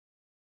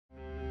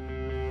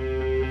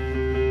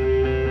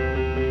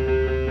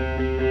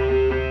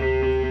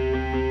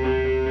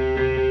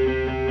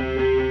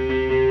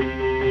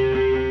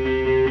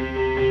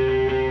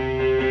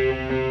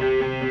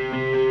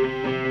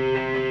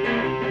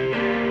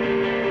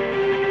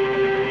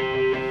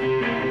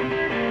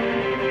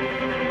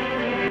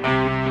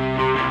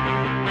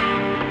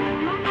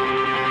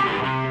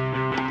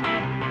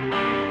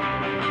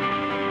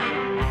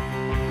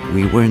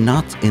We were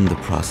not in the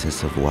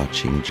process of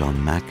watching John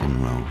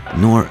McEnroe,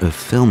 nor a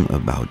film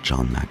about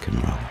John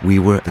McEnroe. We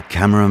were the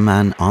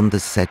cameraman on the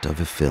set of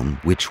a film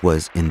which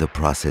was in the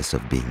process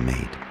of being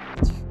made.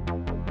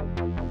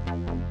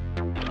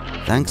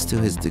 Thanks to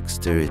his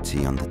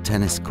dexterity on the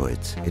tennis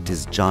court, it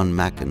is John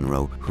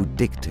McEnroe who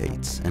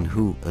dictates and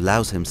who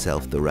allows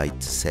himself the right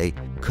to say,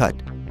 "cut,"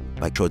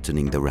 by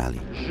shortening the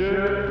rally.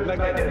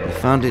 He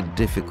found it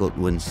difficult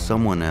when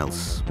someone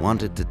else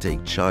wanted to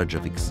take charge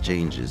of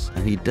exchanges,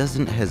 and he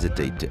doesn't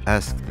hesitate to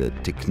ask the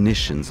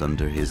technicians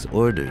under his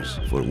orders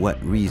for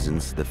what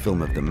reasons the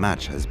film of the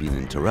match has been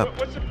interrupted.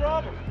 What's the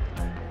problem?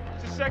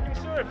 It's a second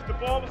serve. If the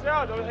ball was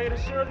out, I had a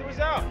serve that was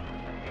out.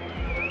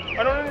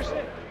 I don't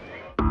understand.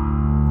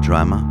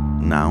 Drama,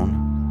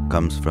 noun,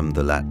 comes from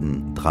the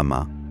Latin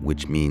drama,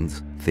 which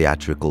means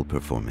theatrical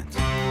performance.